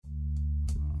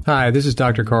Hi, this is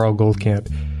Dr. Carl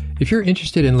Goldkamp. If you're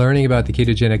interested in learning about the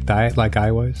ketogenic diet like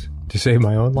I was, to save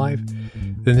my own life,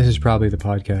 then this is probably the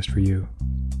podcast for you.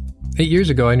 8 years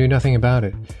ago, I knew nothing about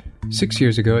it. 6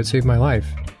 years ago, it saved my life.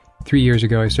 3 years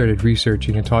ago, I started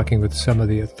researching and talking with some of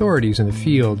the authorities in the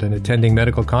field and attending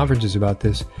medical conferences about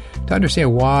this to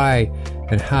understand why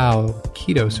and how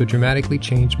keto so dramatically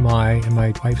changed my and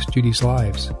my wife's Judy's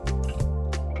lives.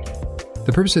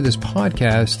 The purpose of this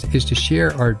podcast is to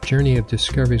share our journey of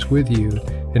discoveries with you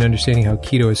and understanding how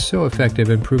keto is so effective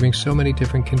in improving so many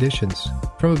different conditions,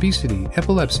 from obesity,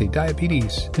 epilepsy,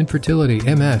 diabetes, infertility,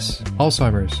 MS,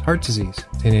 Alzheimer's, heart disease,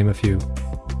 to name a few.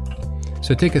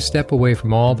 So take a step away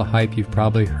from all the hype you've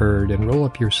probably heard and roll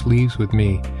up your sleeves with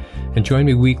me and join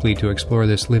me weekly to explore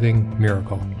this living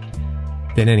miracle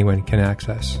that anyone can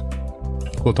access.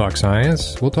 We'll talk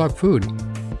science, we'll talk food.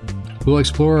 We'll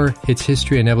explore its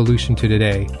history and evolution to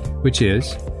today, which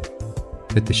is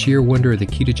that the sheer wonder of the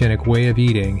ketogenic way of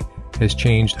eating has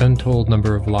changed untold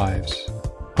number of lives,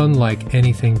 unlike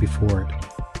anything before it.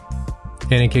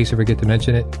 And in case I forget to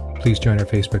mention it, please join our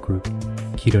Facebook group,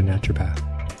 Keto Naturopath.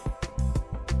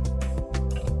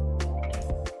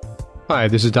 Hi,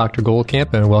 this is Dr.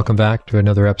 Goldkamp, and welcome back to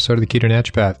another episode of the Keto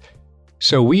Naturopath.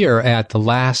 So we are at the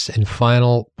last and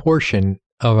final portion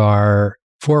of our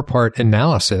 4-part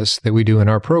analysis that we do in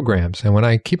our programs. And when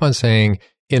I keep on saying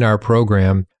in our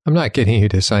program, I'm not getting you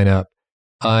to sign up.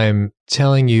 I'm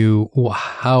telling you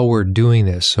how we're doing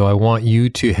this. So I want you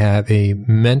to have a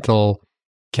mental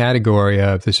category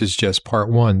of this is just part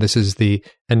 1. This is the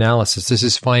analysis. This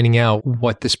is finding out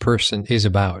what this person is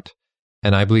about.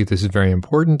 And I believe this is very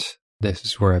important. This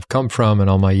is where I've come from in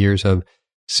all my years of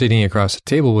sitting across the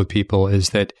table with people,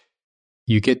 is that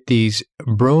you get these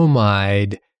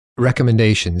bromide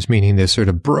recommendations, meaning this sort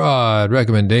of broad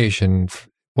recommendation,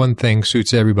 one thing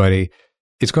suits everybody.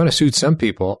 It's going to suit some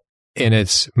people, and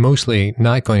it's mostly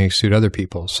not going to suit other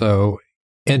people. So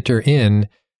enter in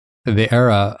the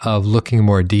era of looking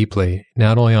more deeply,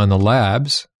 not only on the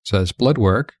labs, so that's blood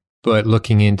work, but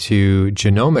looking into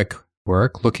genomic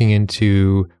work, looking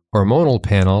into hormonal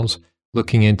panels,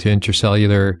 looking into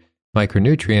intracellular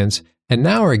micronutrients, and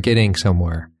now we're getting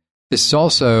somewhere. This is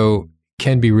also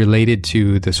can be related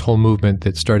to this whole movement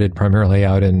that started primarily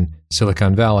out in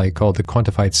Silicon Valley called the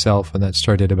quantified self, and that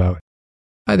started about,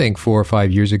 I think, 4 or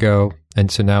 5 years ago.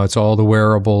 And so now it's all the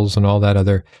wearables and all that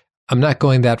other. I'm not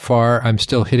going that far. I'm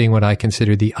still hitting what I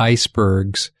consider the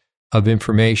icebergs of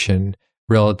information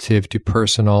relative to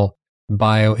personal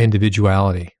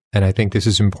bio-individuality. And I think this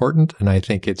is important, and I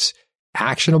think it's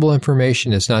actionable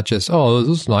information. It's not just, oh,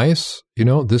 this is nice. You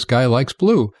know, this guy likes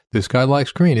blue. This guy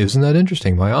likes green. Isn't that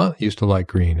interesting? My aunt used to like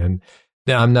green. And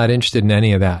I'm not interested in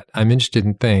any of that. I'm interested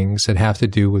in things that have to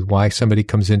do with why somebody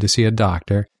comes in to see a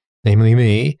doctor, namely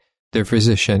me, their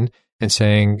physician, and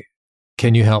saying,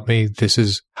 can you help me? This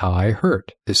is how I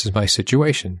hurt. This is my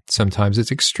situation. Sometimes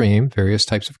it's extreme, various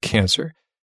types of cancer,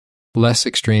 less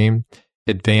extreme,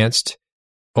 advanced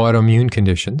autoimmune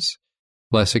conditions,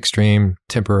 less extreme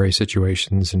temporary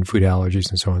situations and food allergies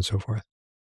and so on and so forth.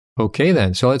 Okay,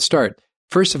 then. So let's start.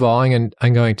 First of all,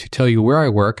 I'm going to tell you where I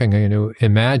work. I'm going to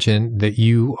imagine that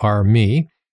you are me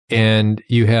and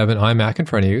you have an iMac in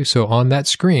front of you. So on that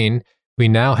screen, we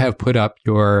now have put up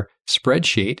your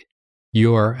spreadsheet,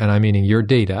 and I'm meaning your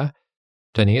data,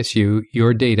 pretending it's you,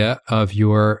 your data of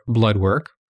your blood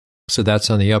work. So that's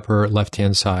on the upper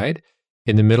left-hand side.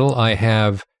 In the middle, I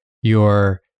have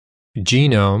your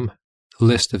genome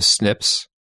list of SNPs,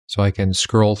 so I can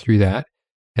scroll through that.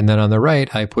 And then on the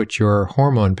right, I put your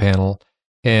hormone panel.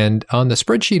 And on the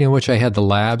spreadsheet in which I had the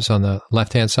labs on the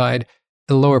left-hand side,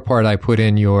 the lower part, I put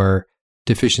in your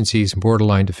deficiencies and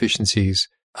borderline deficiencies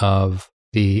of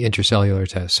the intracellular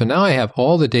test. So now I have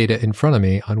all the data in front of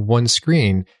me on one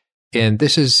screen. And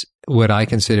this is what I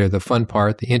consider the fun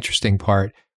part, the interesting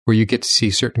part, where you get to see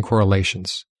certain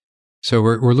correlations. So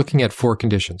we're looking at 4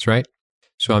 conditions, right?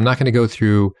 So I'm not going to go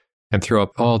through and throw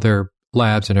up all their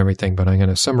labs and everything, but I'm going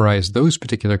to summarize those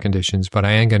particular conditions, but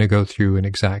I am going to go through an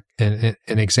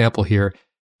example here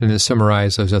and then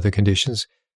summarize those other conditions,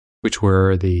 which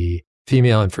were the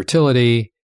female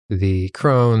infertility, the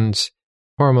Crohn's,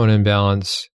 hormone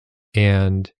imbalance,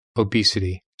 and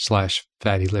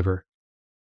obesity/fatty liver.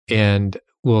 And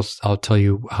I'll tell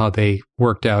you how they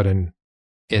worked out and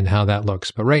how that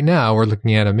looks. But right now we're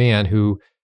looking at a man who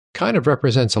kind of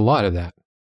represents a lot of that.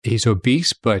 He's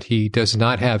obese, but he does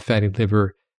not have fatty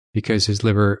liver because his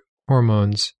liver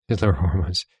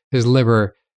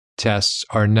tests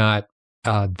are not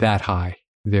that high.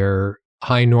 They're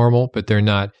high normal, but they're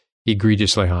not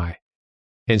egregiously high.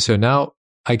 And so now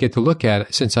I get to look at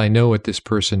it, since I know what this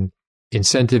person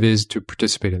incentive is to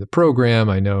participate in the program.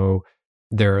 I know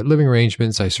their living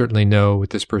arrangements. I certainly know what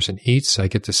this person eats. I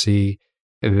get to see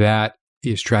that.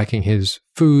 He is tracking his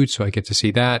food, so I get to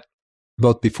see that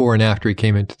both before and after he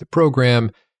came into the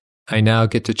program. I now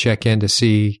get to check in to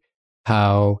see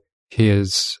how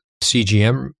his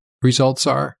CGM results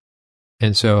are,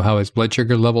 and so how his blood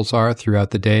sugar levels are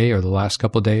throughout the day or the last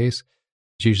couple of days.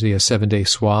 It's usually a 7-day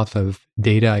swath of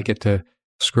data I get to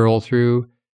scroll through.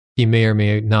 He may or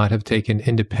may not have taken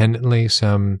independently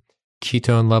some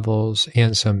ketone levels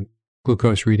and some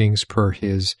glucose readings per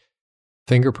his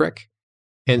finger prick.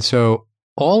 And so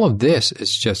all of this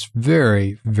is just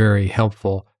very, very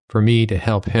helpful for me to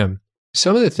help him.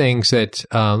 Some of the things that,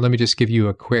 let me just give you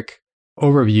a quick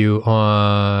overview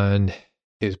on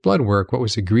his blood work. What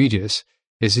was egregious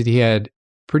is that he had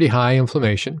pretty high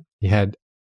inflammation. He had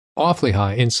awfully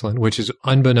high insulin, which is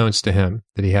unbeknownst to him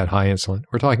that he had high insulin.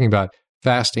 We're talking about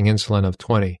fasting insulin of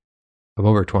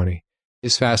over 20.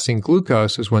 His fasting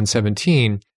glucose was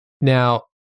 117. Now,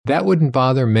 that wouldn't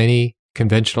bother many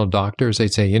conventional doctors.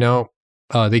 They'd say,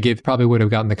 they probably would have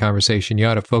gotten the conversation, you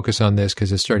ought to focus on this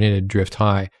because it's starting to drift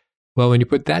high. Well, when you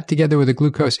put that together with the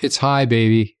glucose, it's high,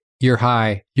 baby. You're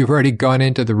high. You've already gone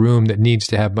into the room that needs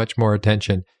to have much more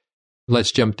attention.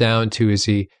 Let's jump down to,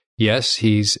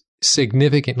 he's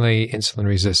significantly insulin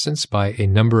resistant by a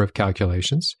number of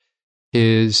calculations.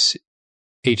 His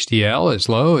HDL is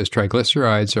low. His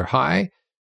triglycerides are high.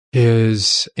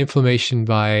 His inflammation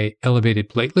by elevated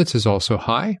platelets is also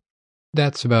high.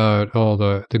 That's about all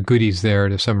the goodies there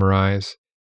to summarize.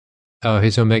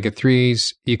 His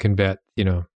omega-3s, you can bet,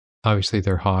 obviously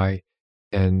they're high.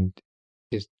 And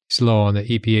he's low on the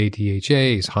EPA,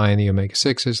 DHA. He's high in the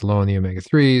omega-6s, low on the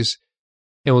omega-3s.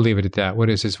 And we'll leave it at that. What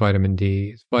is his vitamin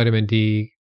D? Vitamin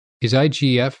D, his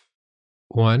IGF-1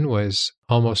 was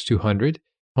almost 200.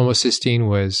 Homocysteine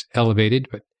was elevated,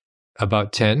 but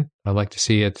about 10. I like to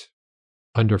see it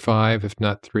under 5, if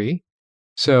not 3.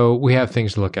 So we have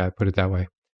things to look at, put it that way.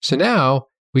 So now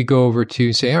we go over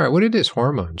to say, all right, what did his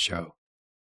hormones show?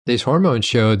 His hormones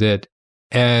show that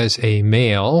as a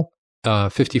male,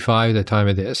 55 at the time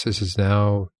of this is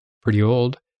now pretty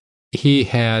old, he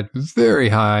had very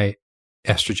high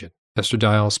estrogen,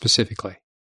 estradiol specifically,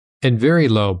 and very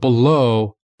low,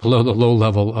 below the low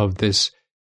level of this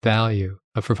value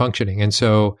for functioning. And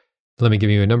so let me give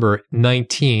you a number,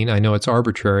 19. I know it's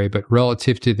arbitrary, but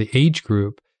relative to the age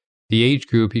group,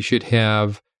 he should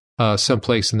have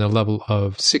someplace in the level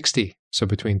of 60. So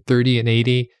between 30 and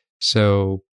 80.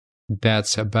 So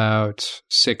that's about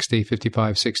 60,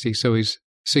 55, 60. So he's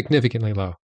significantly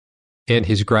low. And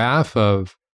his graph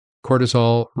of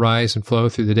cortisol rise and flow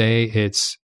through the day,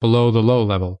 it's below the low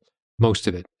level, most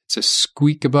of it. It's a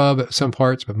squeak above at some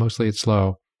parts, but mostly it's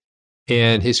low.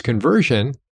 And his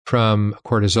conversion from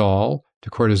cortisol to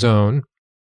cortisone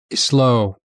is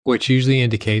slow, which usually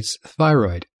indicates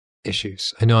thyroid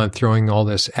issues. I know I'm throwing all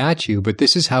this at you, but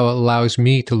this is how it allows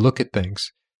me to look at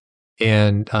things.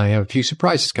 And I have a few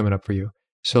surprises coming up for you.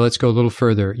 So let's go a little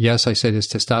further. Yes, I said his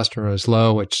testosterone is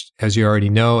low, which, as you already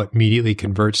know, immediately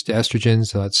converts to estrogen.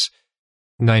 So that's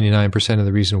 99% of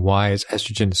the reason why his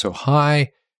estrogen is so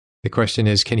high. The question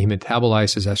is, can he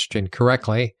metabolize his estrogen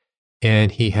correctly?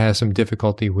 And he has some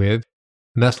difficulty with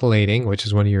methylating, which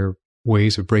is one of your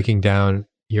ways of breaking down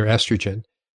your estrogen.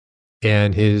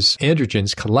 And his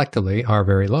androgens collectively are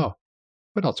very low.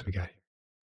 What else we got here?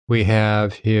 We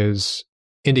have his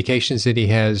indications that he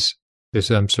has,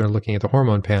 I'm sort of looking at the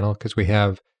hormone panel because we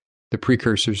have the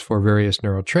precursors for various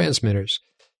neurotransmitters.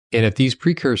 And if these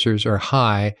precursors are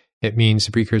high, it means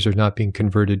the precursor is not being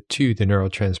converted to the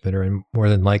neurotransmitter. And more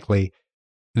than likely,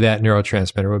 that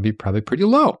neurotransmitter would be probably pretty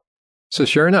low. So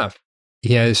sure enough,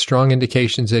 he has strong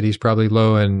indications that he's probably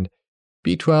low in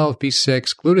B12,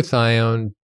 B6,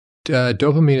 glutathione,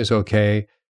 dopamine is okay,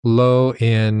 low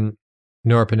in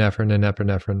norepinephrine and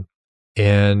epinephrine,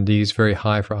 and he's very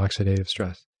high for oxidative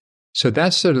stress. So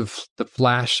that's sort of the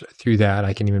flash through that.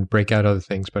 I can even break out other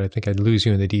things, but I think I'd lose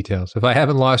you in the details if I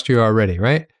haven't lost you already,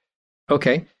 right?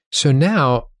 Okay, so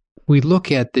now we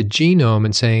look at the genome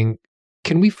and saying,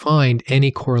 can we find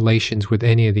any correlations with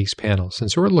any of these panels?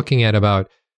 And so we're looking at about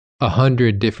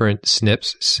 100 different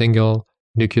SNPs, single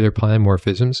nuclear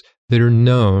polymorphisms, that are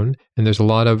known, and there's a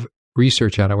lot of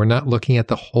research out. We're not looking at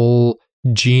the whole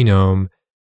genome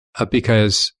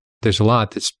because there's a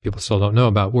lot that people still don't know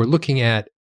about. We're looking at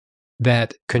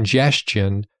that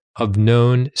congestion of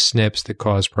known SNPs that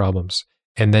cause problems,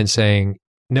 and then saying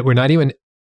that we're not even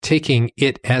taking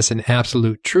it as an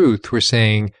absolute truth. We're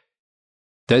saying,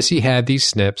 does he have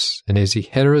these SNPs, and is he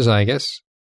heterozygous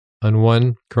on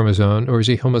one chromosome, or is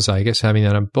he homozygous, having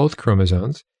that on both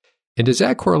chromosomes? And does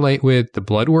that correlate with the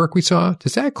blood work we saw?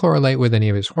 Does that correlate with any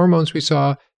of his hormones we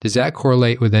saw? Does that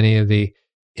correlate with any of the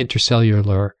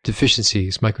intercellular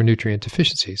deficiencies, micronutrient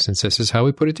deficiencies, since this is how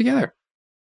we put it together?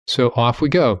 So off we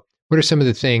go. What are some of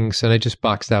the things? And I just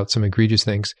boxed out some egregious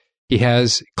things. He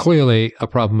has clearly a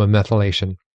problem of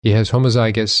methylation. He has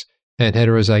homozygous and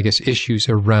heterozygous issues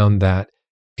around that.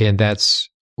 And that's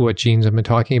what genes I've been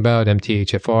talking about,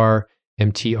 MTHFR,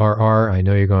 MTRR. I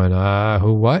know you're going,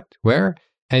 who, what, where?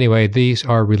 Anyway, these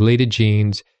are related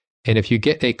genes. And if you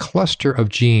get a cluster of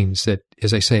genes that,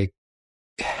 as I say,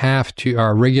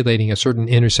 are regulating a certain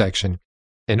intersection,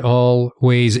 and all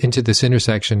ways into this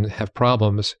intersection have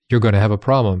problems, you're going to have a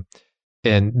problem.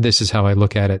 And this is how I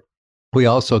look at it. We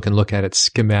also can look at it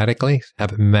schematically,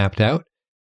 have it mapped out.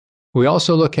 We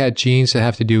also look at genes that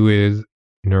have to do with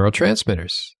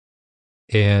neurotransmitters.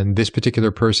 And this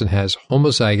particular person has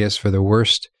homozygous for the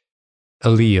worst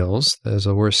alleles, those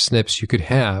are the worst SNPs you could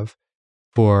have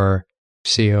for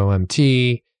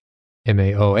COMT,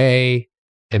 MAOA,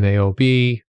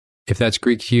 MAOB. If that's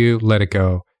Greek to you, let it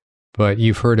go. But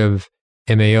you've heard of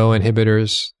MAO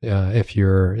inhibitors. If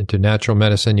you're into natural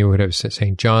medicine, you would have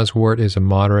St. John's wort is a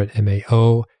moderate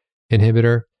MAO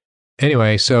inhibitor.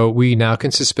 Anyway, so we now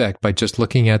can suspect by just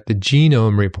looking at the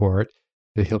genome report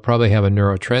that he'll probably have a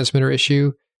neurotransmitter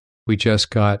issue. We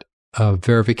just got a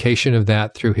verification of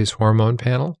that through his hormone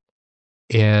panel.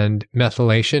 And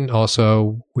methylation,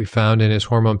 also, we found in his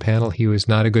hormone panel he was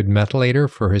not a good methylator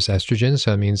for his estrogen.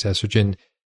 So that means estrogen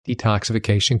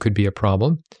detoxification could be a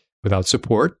problem without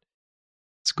support.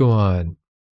 Let's go on.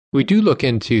 We do look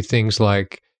into things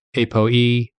like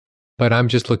ApoE, but I'm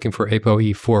just looking for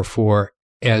ApoE44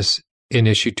 as an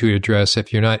issue to address.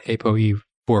 If you're not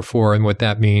ApoE44, and what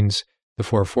that means, the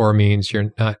 44 means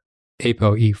you're not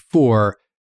ApoE4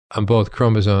 on both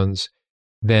chromosomes,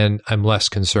 then I'm less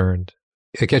concerned.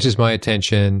 It catches my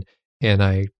attention, and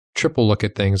I triple look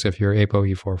at things if you're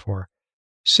ApoE44.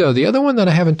 So the other one that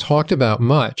I haven't talked about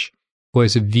much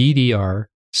was a VDR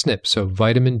SNP, so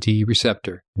vitamin D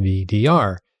receptor,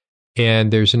 VDR.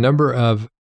 And there's a number of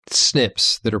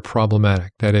SNPs that are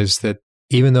problematic. That is that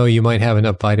even though you might have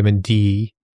enough vitamin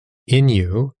D in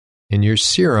you, in your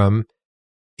serum,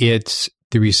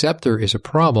 the receptor is a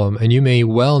problem, and you may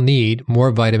well need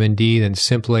more vitamin D than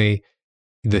simply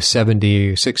the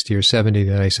 70, 60 or 70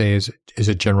 that I say is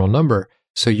a general number.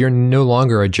 So you're no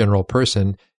longer a general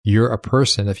person. You're a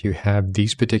person if you have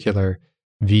these particular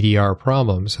VDR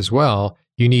problems as well.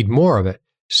 You need more of it.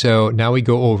 So now we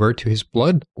go over to his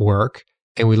blood work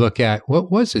and we look at what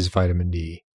was his vitamin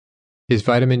D. His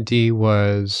vitamin D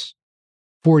was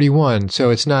 41. So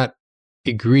it's not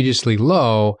egregiously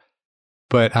low,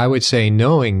 but I would say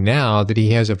knowing now that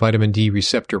he has a vitamin D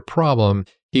receptor problem,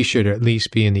 he should at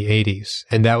least be in the 80s.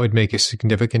 And that would make a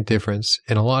significant difference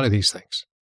in a lot of these things.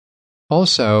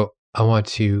 Also, I want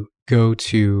to go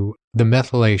to the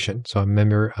methylation. So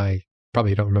I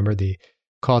probably don't remember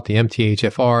call it the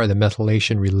MTHFR, the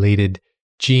methylation-related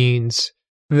genes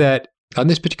that on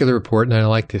this particular report, and I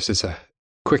like this, it's a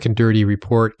quick and dirty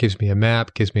report, gives me a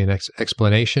map, gives me an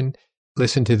explanation.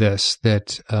 Listen to this,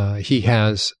 that he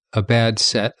has a bad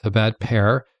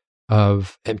pair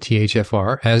of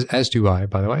MTHFR, as do I,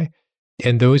 by the way.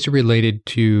 And those are related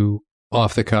to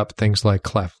off-the-cuff things like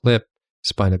cleft lip,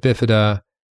 spina bifida,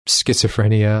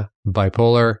 schizophrenia,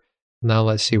 bipolar. Now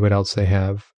let's see what else they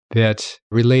have that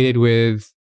related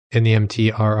with, in the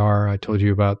MTRR I told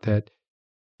you about that.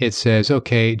 It says,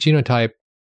 okay, genotype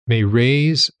may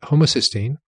raise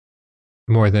homocysteine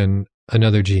more than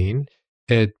another gene.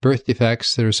 Birth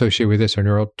defects that are associated with this are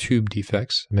neural tube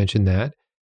defects. I mentioned that.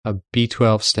 A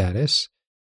B12 status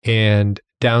and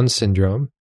Down syndrome,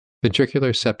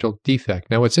 ventricular septal defect.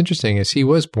 Now, what's interesting is he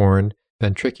was born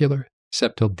ventricular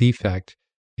septal defect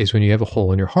is when you have a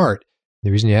hole in your heart.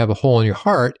 The reason you have a hole in your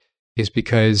heart is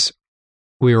because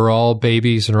we were all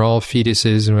babies and we're all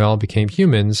fetuses and we all became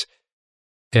humans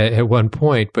at one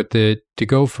point. But to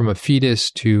go from a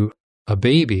fetus to a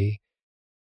baby,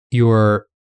 your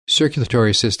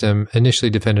circulatory system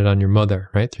initially depended on your mother,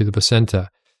 right, through the placenta.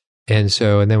 And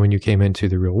then when you came into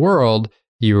the real world,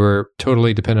 you were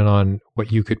totally dependent on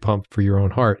what you could pump for your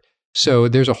own heart. So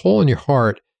there's a hole in your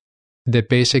heart that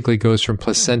basically goes from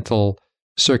placental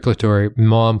circulatory,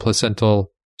 mom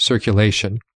placental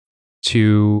circulation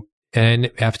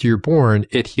and after you're born,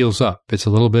 it heals up. It's a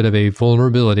little bit of a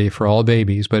vulnerability for all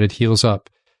babies, but it heals up.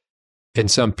 In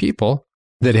some people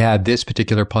that had this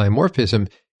particular polymorphism,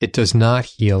 it does not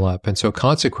heal up. And so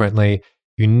consequently,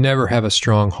 you never have a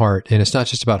strong heart. And it's not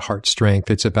just about heart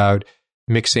strength. It's about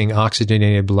mixing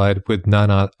oxygenated blood with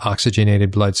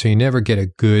non-oxygenated blood. So you never get a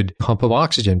good pump of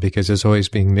oxygen because it's always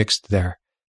being mixed there.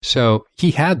 So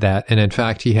he had that. And in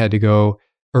fact, he had to go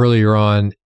earlier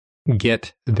on,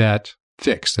 get that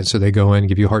fixed. And so they go in,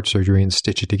 give you heart surgery and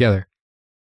stitch it together.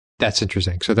 That's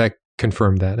interesting. So that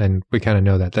confirmed that. And we kind of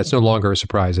know that. That's no longer a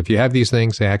surprise. If you have these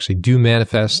things, they actually do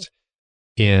manifest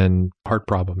in heart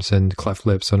problems and cleft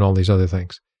lips and all these other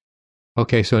things.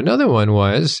 Okay, so another one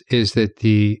is that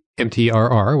the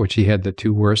MTRR, which he had the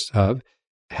two worst of,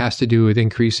 has to do with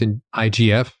increase in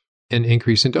IGF and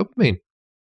increase in dopamine.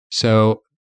 So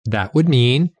that would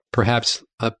mean perhaps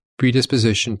a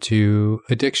predisposition to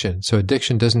addiction. So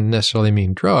addiction doesn't necessarily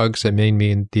mean drugs. It may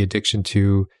mean the addiction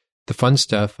to the fun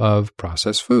stuff of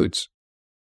processed foods,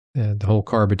 and the whole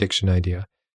carb addiction idea.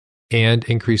 And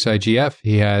increased IGF,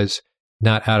 he has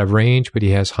not out of range, but he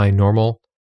has high normal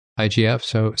IGF.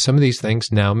 So some of these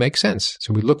things now make sense.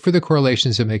 So we look for the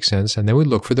correlations that make sense, and then we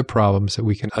look for the problems that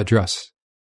we can address.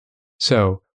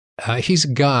 So he's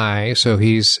a guy, so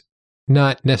he's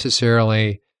not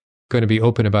necessarily going to be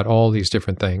open about all these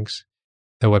different things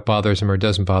and what bothers him or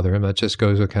doesn't bother him. That just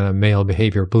goes with kind of male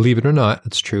behavior. Believe it or not,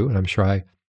 it's true, and I'm sure I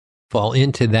fall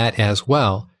into that as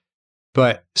well.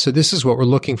 But so this is what we're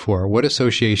looking for. What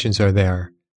associations are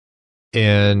there?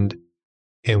 And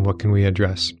what can we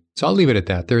address? So I'll leave it at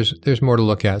that. There's more to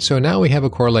look at. So now we have a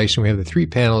correlation. We have the three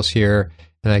panels here,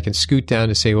 and I can scoot down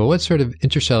to say, well, what sort of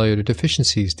intercellular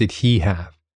deficiencies did he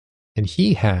have? And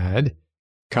he had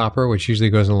copper, which usually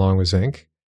goes along with zinc,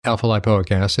 alpha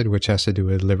lipoic acid, which has to do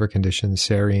with liver conditions,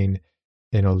 serine,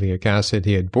 and oleic acid.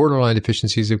 He had borderline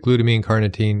deficiencies of glutamine,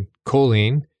 carnitine,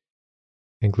 choline,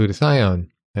 and glutathione,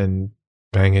 and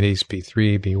manganese,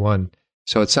 B3, B1.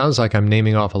 So it sounds like I'm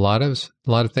naming off a lot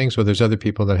of things. Well, there's other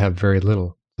people that have very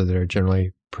little, so that are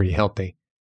generally pretty healthy.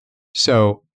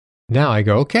 So now I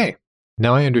go, okay,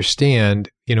 now I understand,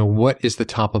 what is the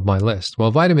top of my list?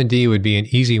 Well, vitamin D would be an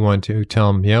easy one to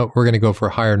tell them, we're going to go for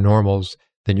higher normals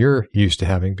than you're used to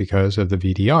having because of the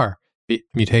VDR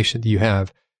mutation that you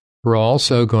have. We're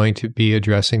also going to be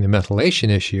addressing the methylation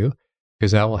issue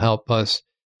because that will help us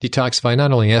detoxify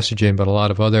not only estrogen, but a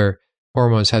lot of other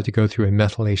hormones have to go through a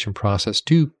methylation process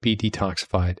to be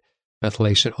detoxified.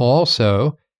 Methylation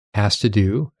also has to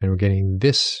do, and we're getting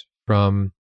this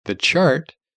from the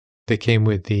chart that came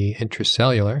with the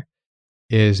intracellular,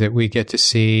 is that we get to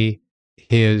see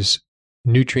his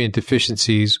nutrient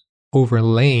deficiencies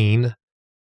overlaying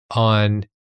on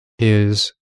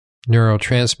his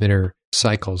neurotransmitter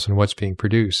cycles and what's being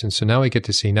produced. And so now we get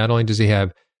to see not only does he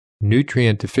have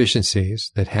nutrient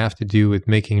deficiencies that have to do with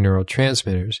making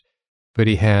neurotransmitters, but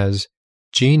he has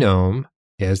genome,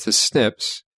 he has the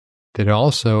SNPs, that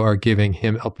also are giving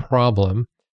him a problem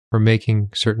for making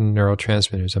certain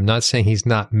neurotransmitters. I'm not saying he's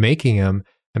not making them.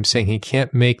 I'm saying he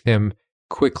can't make them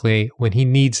quickly when he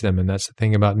needs them. And that's the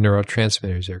thing about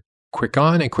neurotransmitters. They're quick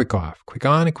on and quick off, quick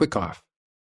on and quick off.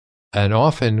 And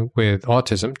often with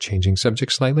autism, changing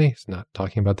subject slightly, it's not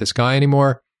talking about this guy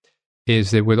anymore,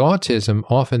 is that with autism,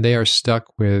 often they are stuck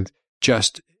with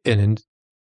just an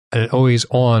always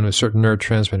on with certain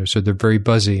neurotransmitters. So they're very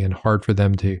buzzy and hard for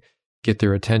them to get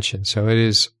their attention. So it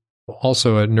is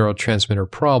also a neurotransmitter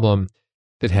problem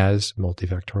that has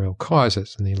multifactorial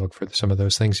causes. And you look for some of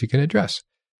those things you can address.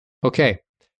 Okay,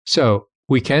 so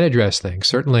we can address things.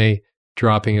 Certainly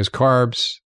dropping his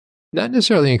carbs, not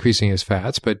necessarily increasing his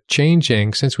fats, but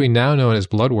changing. Since we now know in his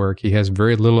blood work, he has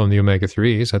very little in the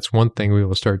omega-3s. That's one thing we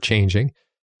will start changing.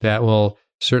 That will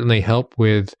certainly help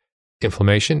with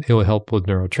inflammation. It will help with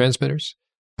neurotransmitters.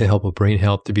 It will help with brain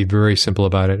health, to be very simple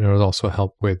about it. And it will also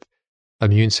help with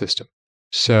immune system.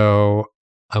 So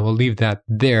I will leave that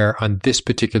there on this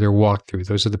particular walkthrough.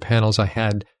 Those are the panels I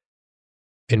had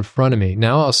in front of me.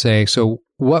 Now I'll say, so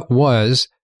what was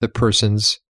the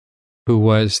person's who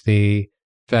was the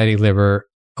fatty liver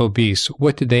obese?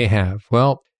 What did they have?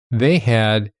 Well, they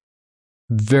had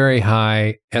very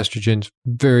high estrogens,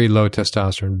 very low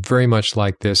testosterone, very much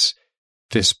like this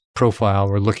profile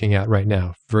we're looking at right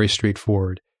now, very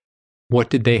straightforward. What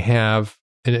did they have?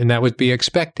 And that would be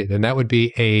expected. And that would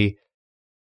be a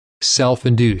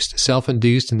self-induced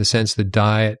in the sense the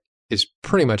diet is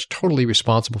pretty much totally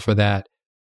responsible for that,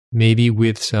 maybe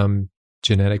with some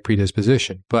genetic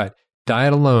predisposition. But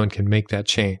diet alone can make that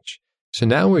change. So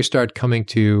now we start coming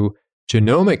to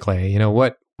genomically,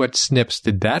 what SNPs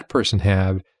did that person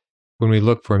have when we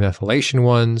look for methylation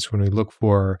ones, when we look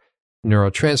for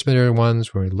neurotransmitter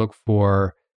ones, when we look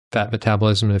for fat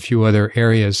metabolism and a few other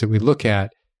areas that we look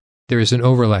at, there is an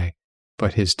overlay.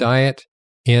 But his diet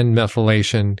and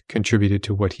methylation contributed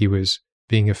to what he was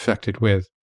being affected with.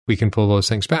 We can pull those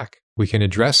things back. We can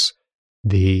address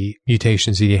the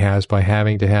mutations he has by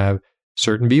having to have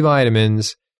certain B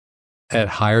vitamins at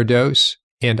higher dose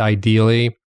and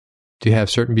ideally to have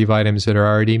certain B vitamins that are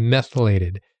already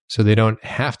methylated. So they don't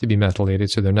have to be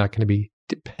methylated, so they're not going to be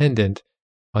dependent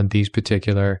on these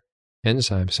particular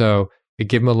enzymes. So we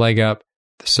give them a leg up.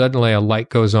 Suddenly a light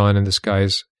goes on in this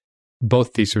guy's,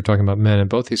 both these, we're talking about men in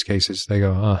both these cases, they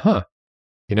go,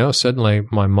 suddenly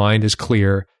my mind is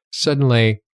clear.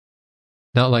 Suddenly,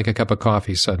 not like a cup of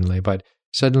coffee suddenly, but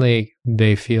suddenly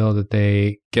they feel that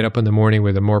they get up in the morning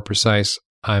with a more precise,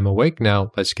 I'm awake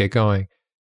now, let's get going.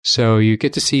 So you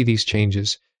get to see these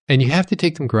changes, and you have to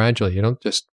take them gradually. You don't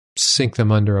just sink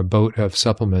them under a boat of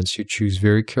supplements. You choose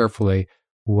very carefully,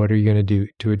 what are you going to do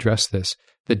to address this?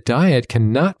 The diet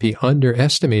cannot be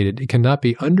underestimated. It cannot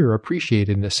be underappreciated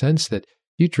in the sense that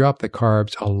you drop the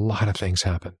carbs, a lot of things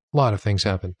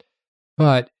happen.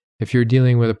 But if you're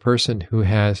dealing with a person who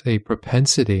has a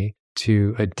propensity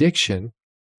to addiction,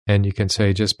 and you can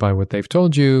say just by what they've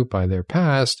told you, by their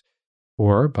past,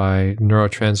 or by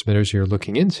neurotransmitters you're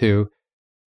looking into,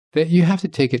 that you have to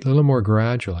take it a little more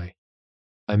gradually.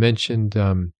 I mentioned, I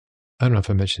don't know if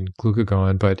I mentioned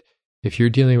glucagon, but if you're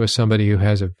dealing with somebody who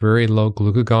has a very low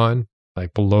glucagon,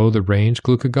 like below the range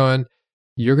glucagon,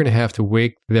 you're going to have to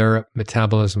wake their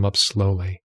metabolism up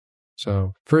slowly.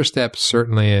 So first step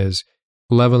certainly is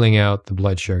leveling out the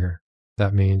blood sugar.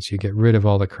 That means you get rid of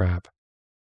all the crap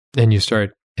and you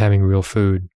start having real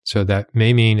food. So that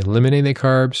may mean eliminating the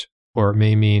carbs, or it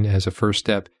may mean as a first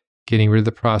step, getting rid of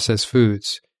the processed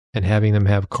foods and having them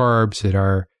have carbs that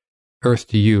are earth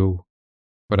to you.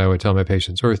 What I would tell my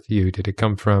patients, earth to you. Did it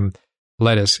come from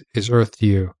lettuce? Is earth to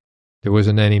you. There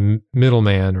wasn't any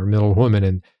middleman or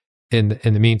middlewoman in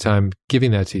the meantime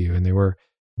giving that to you, and they were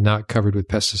not covered with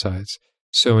pesticides.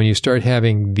 So when you start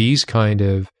having these kind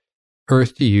of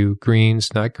earth to you,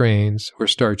 greens, not grains, or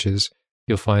starches,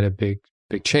 you'll find a big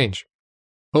change.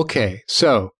 Okay,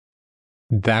 so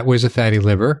that was a fatty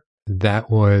liver. That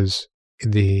was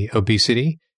the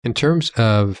obesity. In terms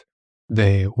of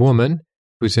the woman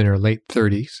who's in her late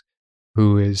 30s,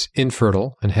 who is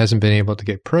infertile and hasn't been able to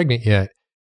get pregnant yet,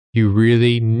 you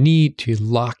really need to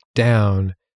lock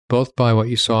down, both by what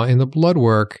you saw in the blood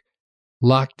work,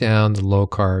 lock down the low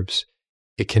carbs.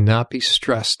 It cannot be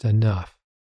stressed enough.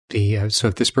 So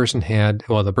if this person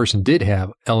the person did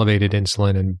have elevated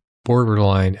insulin and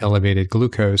borderline elevated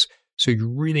glucose, so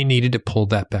you really needed to pull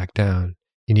that back down.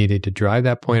 You needed to drive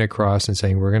that point across and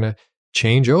saying, we're going to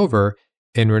change over,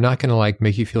 and we're not going to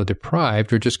make you feel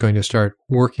deprived. We're just going to start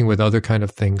working with other kind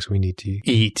of things we need to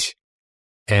eat.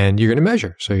 And you're going to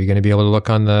measure. So you're going to be able to look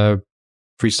on the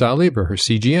Freestyle Libre, her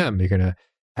CGM. You're going to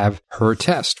have her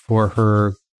test for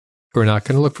her. We're not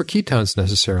going to look for ketones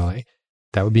necessarily.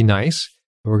 That would be nice.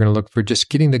 But we're going to look for just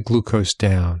getting the glucose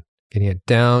down, getting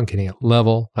it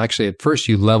level. Actually, at first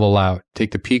you level out,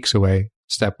 take the peaks away.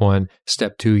 Step 1.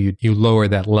 Step 2, you lower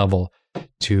that level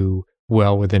to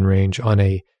well within range on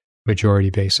a majority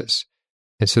basis.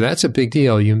 And so that's a big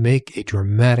deal. You make a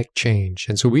dramatic change.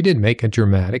 And so we did make a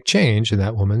dramatic change in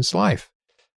that woman's life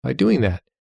by doing that.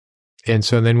 And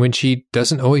so then when she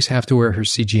doesn't always have to wear her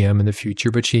CGM in the future,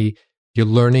 but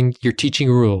you're teaching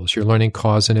rules, you're learning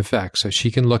cause and effect. So she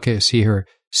can see her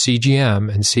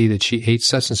CGM and see that she ate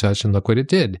such and such and look what it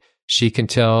did. She can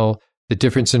tell the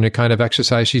difference in the kind of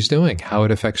exercise she's doing, how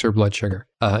it affects her blood sugar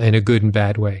in a good and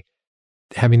bad way.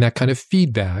 Having that kind of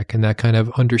feedback and that kind of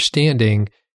understanding,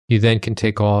 you then can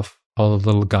take off all the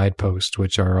little guideposts,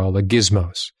 which are all the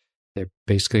gizmos.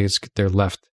 They're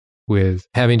left with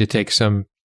having to take some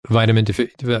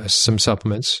some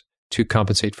supplements to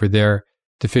compensate for their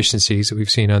deficiencies that we've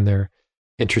seen on their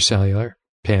intracellular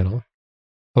panel.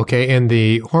 Okay, and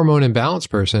the hormone imbalance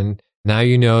person, now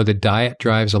you know the diet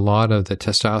drives a lot of the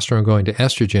testosterone going to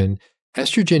estrogen.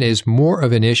 Estrogen is more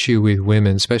of an issue with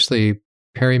women, especially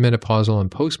perimenopausal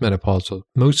and postmenopausal.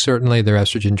 Most certainly their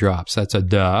estrogen drops. That's a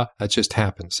duh. That just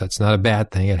happens. That's not a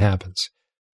bad thing. It happens.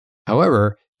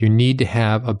 However, you need to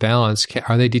have a balance.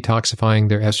 Are they detoxifying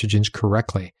their estrogens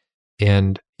correctly?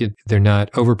 And they're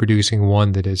not overproducing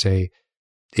one that is a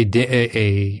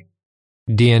DNA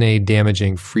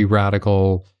damaging free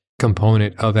radical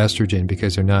component of estrogen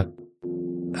because they're not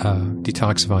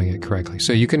detoxifying it correctly.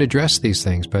 So you can address these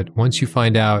things, but once you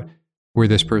find out where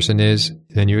this person is,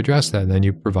 then you address that, and then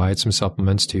you provide some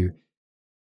supplements to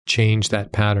change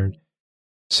that pattern.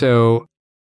 So,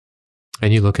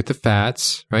 and you look at the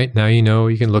fats, right? Now you know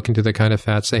you can look into the kind of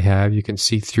fats they have. You can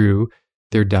see through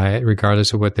their diet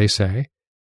regardless of what they say.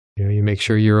 You make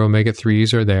sure your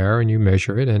omega-3s are there and you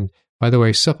measure it. And by the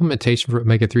way, supplementation for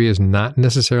omega-3 is not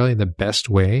necessarily the best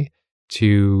way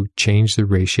to change the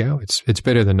ratio. It's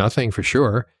better than nothing for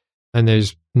sure. And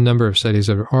there's a number of studies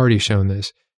that have already shown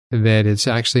this, that it's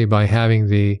actually by having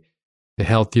the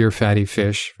healthier fatty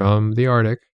fish from the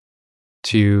Arctic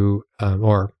to,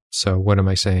 so what am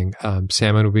I saying?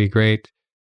 Salmon would be great.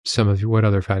 What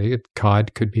other fatty?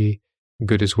 Cod could be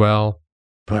good as well.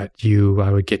 But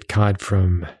I would get cod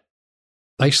from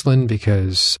Iceland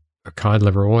because a cod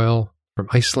liver oil from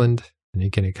Iceland, and you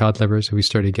get a cod liver. So we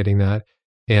started getting that.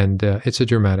 And it's a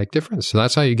dramatic difference. So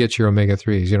that's how you get your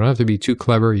omega-3s. You don't have to be too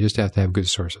clever. You just have to have good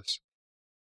sources.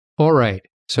 All right.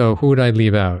 So who would I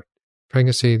leave out?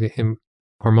 Pregnancy, the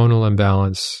hormonal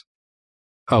imbalance.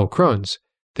 Oh, Crohn's.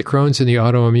 The Crohn's and the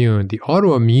autoimmune. The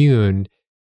autoimmune,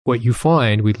 what you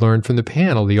find, we learned from the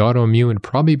panel, the autoimmune would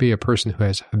probably be a person who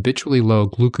has habitually low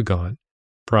glucagon,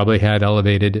 probably had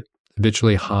elevated,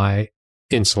 habitually high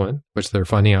insulin, which they're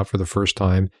finding out for the first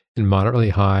time, and moderately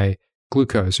high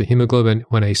glucose. So hemoglobin,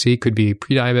 when I see, could be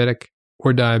pre-diabetic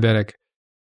or diabetic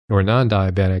or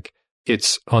non-diabetic.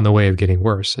 It's on the way of getting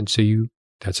worse. And so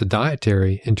that's a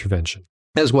dietary intervention,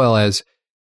 as well as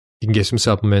you can get some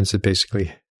supplements that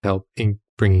basically help in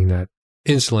bringing that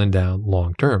insulin down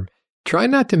long term. Try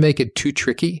not to make it too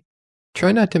tricky.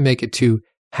 Try not to make it too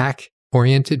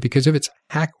hack-oriented, because if it's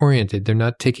hack-oriented, they're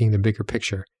not taking the bigger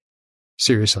picture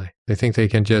seriously. They think they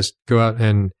can just go out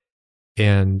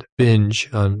and binge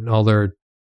on all their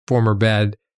former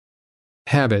bad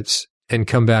habits and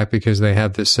come back because they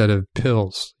have this set of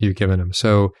pills you've given them.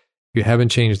 So you haven't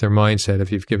changed their mindset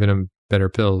if you've given them better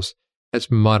pills. That's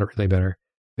moderately better.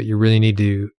 But you really need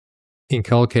to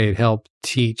inculcate, help,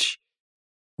 teach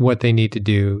what they need to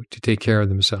do to take care of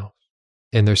themselves.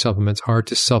 And their supplements are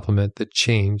to supplement the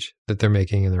change that they're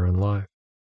making in their own life.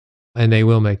 And they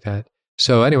will make that.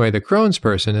 So anyway, the Crohn's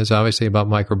person is obviously about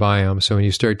microbiome. So when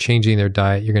you start changing their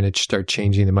diet, you're going to start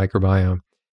changing the microbiome.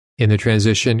 In the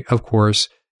transition, of course,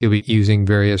 you'll be using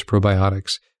various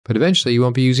probiotics, but eventually you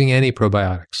won't be using any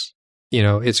probiotics.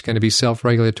 It's going to be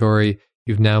self-regulatory.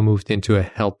 You've now moved into a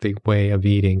healthy way of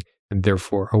eating and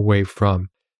therefore away from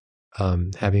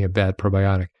having a bad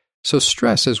probiotic. So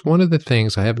stress is one of the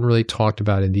things I haven't really talked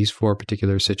about in these 4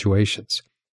 particular situations.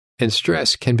 And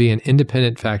stress can be an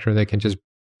independent factor that can just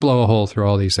blow a hole through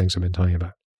all these things I've been telling you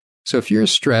about. So if you're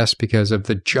stressed because of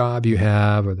the job you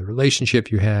have or the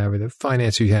relationship you have or the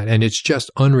finance you had, and it's just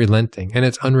unrelenting, and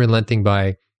it's unrelenting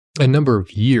by a number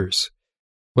of years.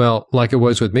 Well, like it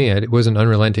was with me, it wasn't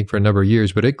unrelenting for a number of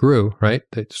years, but it grew, right?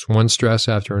 It's one stress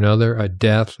after another, a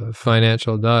death, a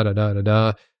financial,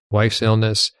 wife's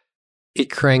illness. It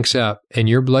cranks up, and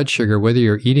your blood sugar, whether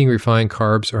you're eating refined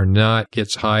carbs or not,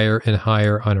 gets higher and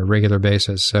higher on a regular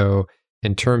basis. So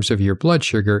in terms of your blood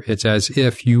sugar, it's as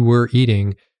if you were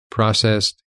eating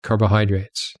processed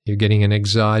carbohydrates. You're getting an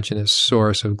exogenous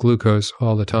source of glucose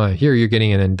all the time. Here, you're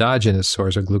getting an endogenous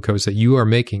source of glucose that you are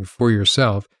making for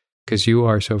yourself because you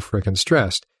are so freaking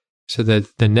stressed. So that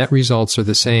the net results are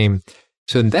the same.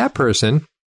 So in that person,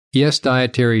 yes,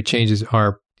 dietary changes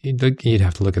you'd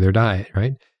have to look at their diet,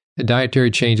 right? The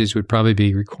dietary changes would probably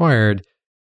be required,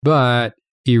 but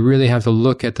you really have to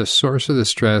look at the source of the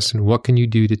stress and what can you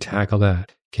do to tackle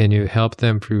that? Can you help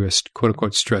them through a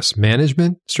quote-unquote stress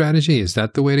management strategy? Is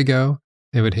that the way to go?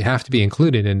 It would have to be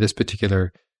included in this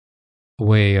particular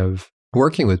way of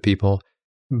working with people,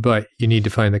 but you need to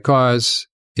find the cause.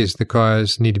 Is the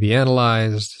cause need to be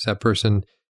analyzed? Does that person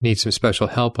need some special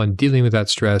help on dealing with that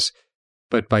stress?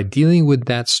 But by dealing with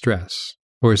that stress,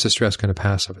 or is the stress going to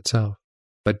pass of itself?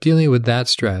 But dealing with that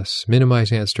stress,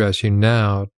 minimizing that stress, you're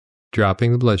now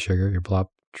dropping the blood sugar, you're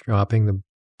dropping the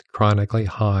chronically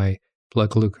high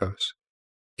blood glucose,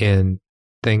 and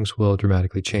things will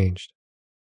dramatically change.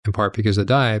 In part because of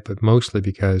diet, but mostly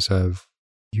because of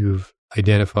you've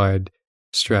identified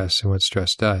stress and what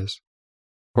stress does.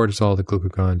 Cortisol, the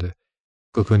glucagon, to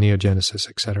gluconeogenesis,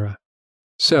 etc.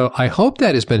 So I hope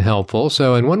that has been helpful.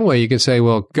 So in one way you can say,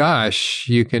 well, gosh,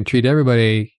 you can treat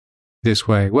everybody this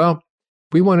way. Well,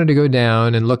 we wanted to go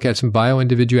down and look at some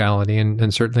bioindividuality,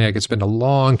 and certainly I could spend a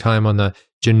long time on the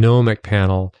genomic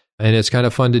panel, and it's kind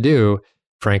of fun to do,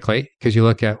 frankly, because you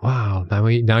look at, wow, now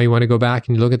you want to go back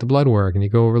and you look at the blood work, and you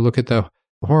go over look at the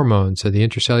hormones or the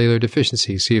intracellular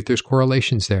deficiency, see if there's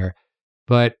correlations there.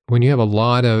 But when you have a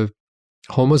lot of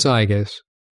homozygous,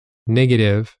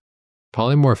 negative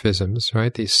polymorphisms,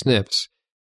 right, these SNPs,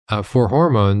 for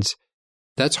hormones,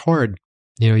 that's hard.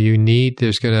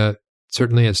 There's going to,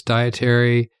 certainly it's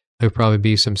dietary, there'll probably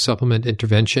be some supplement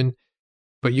intervention,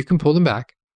 but you can pull them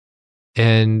back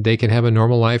and they can have a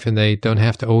normal life and they don't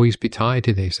have to always be tied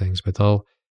to these things, but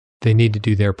they need to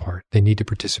do their part. They need to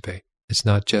participate. It's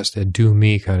not just a do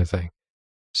me kind of thing.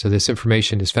 So this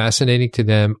information is fascinating to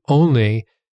them only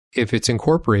if it's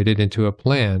incorporated into a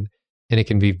plan, and it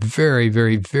can be very,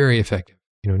 very, very effective.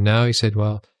 Now he said,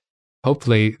 well,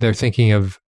 hopefully they're thinking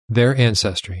of their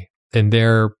ancestry and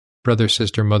their brother,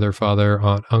 sister, mother, father,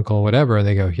 aunt, uncle, whatever, and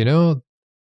they go,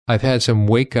 I've had some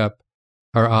wake up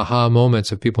or aha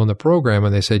moments of people in the program,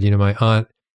 and they said, my aunt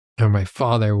or my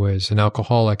father was an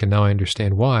alcoholic, and now I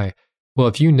understand why. Well,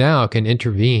 if you now can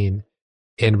intervene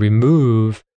and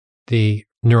remove the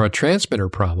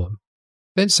neurotransmitter problem,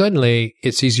 then suddenly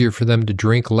it's easier for them to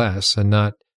drink less and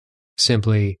not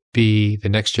simply be the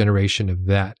next generation of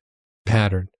that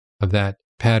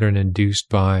pattern induced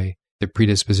by the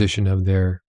predisposition of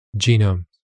their genome.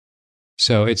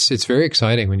 So it's very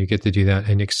exciting when you get to do that.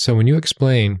 And so when you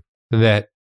explain that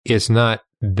it's not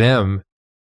them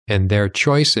and their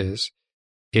choices,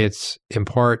 it's in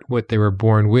part what they were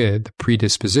born with, the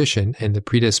predisposition, and the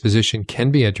predisposition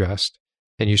can be addressed,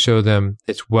 and you show them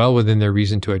it's well within their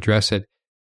reason to address it.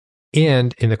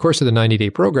 And in the course of the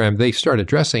 90-day program, they start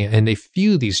addressing it, and they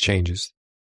feel these changes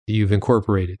that you've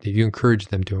incorporated, that you encourage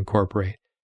them to incorporate.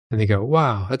 And they go,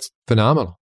 wow, that's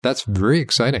phenomenal. That's very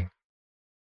exciting.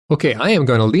 Okay, I am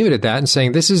going to leave it at that and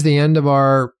saying this is the end of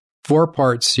our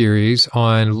 4-part series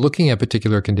on looking at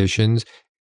particular conditions,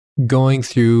 going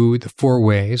through the 4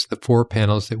 ways, the 4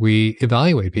 panels that we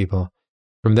evaluate people.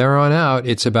 From there on out,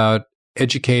 it's about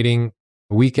educating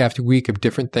week after week of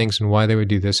different things and why they would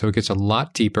do this. So it gets a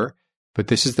lot deeper, but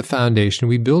this is the foundation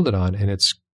we build it on, and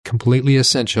it's completely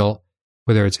essential,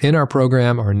 whether it's in our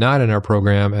program or not in our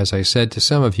program. As I said to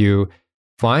some of you,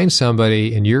 find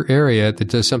somebody in your area that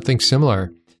does something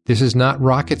similar. This is not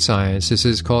rocket science. This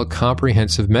is called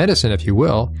comprehensive medicine, if you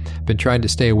will. I've been trying to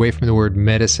stay away from the word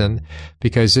medicine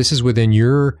because this is within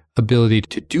your ability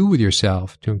to do with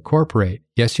yourself, to incorporate.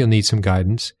 Yes, you'll need some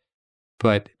guidance,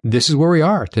 but this is where we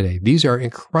are today. These are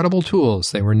incredible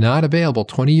tools. They were not available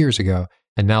 20 years ago,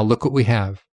 and now look what we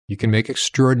have. You can make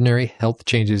extraordinary health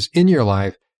changes in your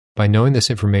life by knowing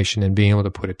this information and being able to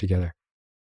put it together.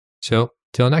 So,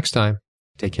 till next time,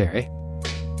 take care, eh?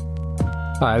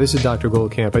 Hi, this is Dr.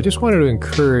 Goldkamp. I just wanted to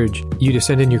encourage you to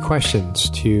send in your questions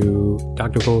to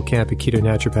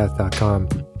drgoldkamp@ketonaturopath.com.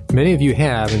 Many of you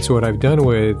have, and so what I've done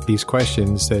with these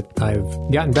questions that I've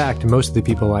gotten back to most of the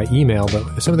people I email,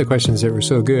 but some of the questions that were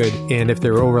so good, and if they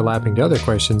were overlapping to other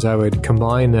questions, I would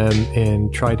combine them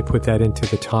and try to put that into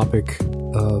the topic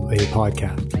of a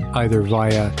podcast, either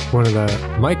via one of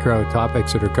the micro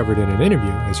topics that are covered in an interview.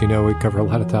 As you know, we cover a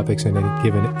lot of topics in any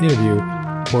given interview,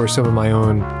 or some of my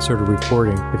own sort of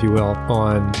reporting, if you will,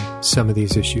 on some of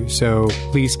these issues. So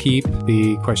please keep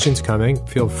the questions coming.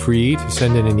 Feel free to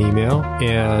send in an email,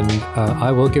 and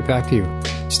I will get back to you.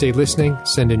 Stay listening,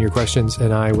 send in your questions,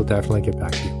 and I will definitely get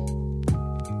back to you.